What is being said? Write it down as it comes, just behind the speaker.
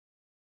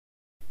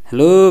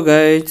Hello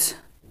guys,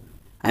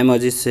 I'm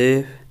Ajit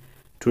Chef.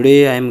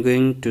 Today I'm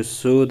going to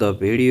show the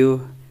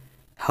video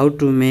how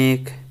to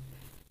make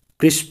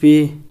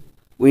crispy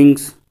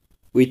wings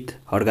with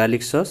hot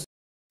garlic sauce.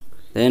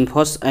 Then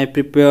first I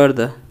prepare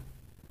the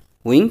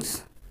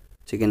wings,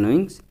 chicken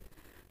wings.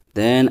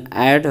 Then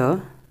add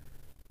a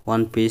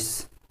one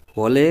piece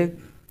whole egg,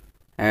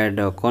 add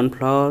a corn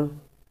flour,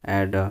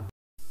 add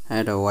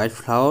a white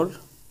flour,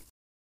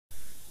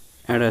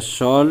 add a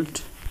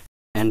salt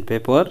and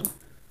pepper.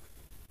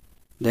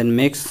 Then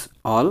mix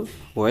all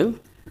well.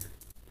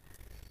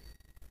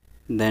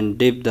 Then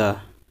dip the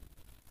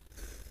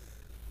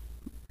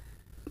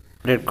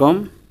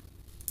breadcrumb.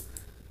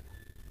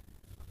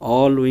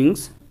 All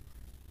wings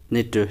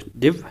need to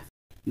dip.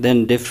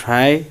 Then deep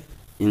fry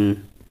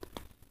in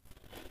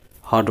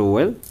hot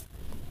oil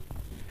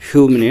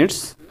few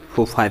minutes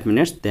for 5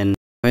 minutes. Then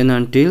when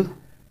until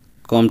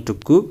come to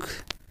cook.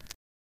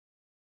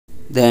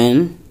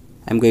 Then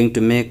I'm going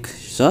to make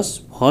sauce.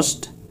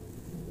 First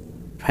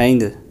frying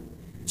the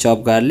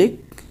chopped garlic,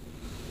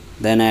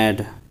 then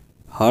add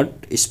hot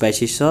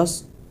spicy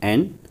sauce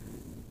and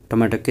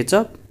tomato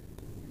ketchup,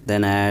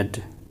 then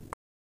add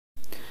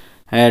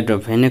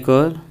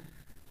vinegar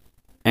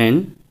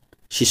and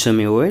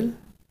sesame oil,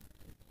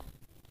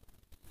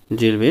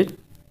 little bit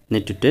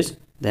need to taste.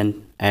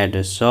 Then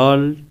add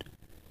salt,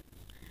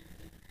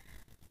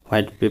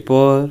 white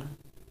pepper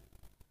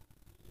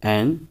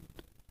and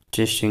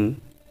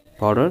tasting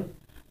powder.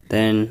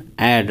 Then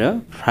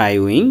add fry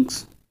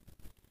wings,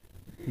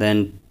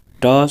 then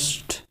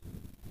toast,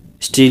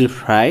 still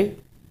fry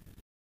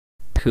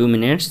few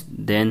minutes,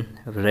 then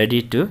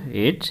ready to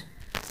eat.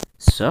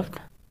 Soft.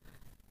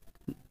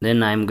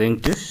 Then I'm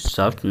going to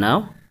serve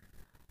now.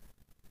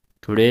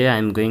 Today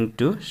I'm going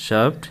to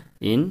serve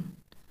in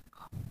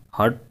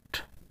hot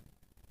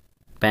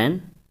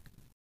pan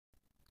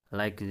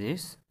like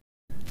this.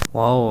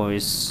 Wow,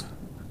 it's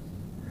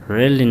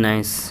really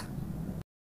nice.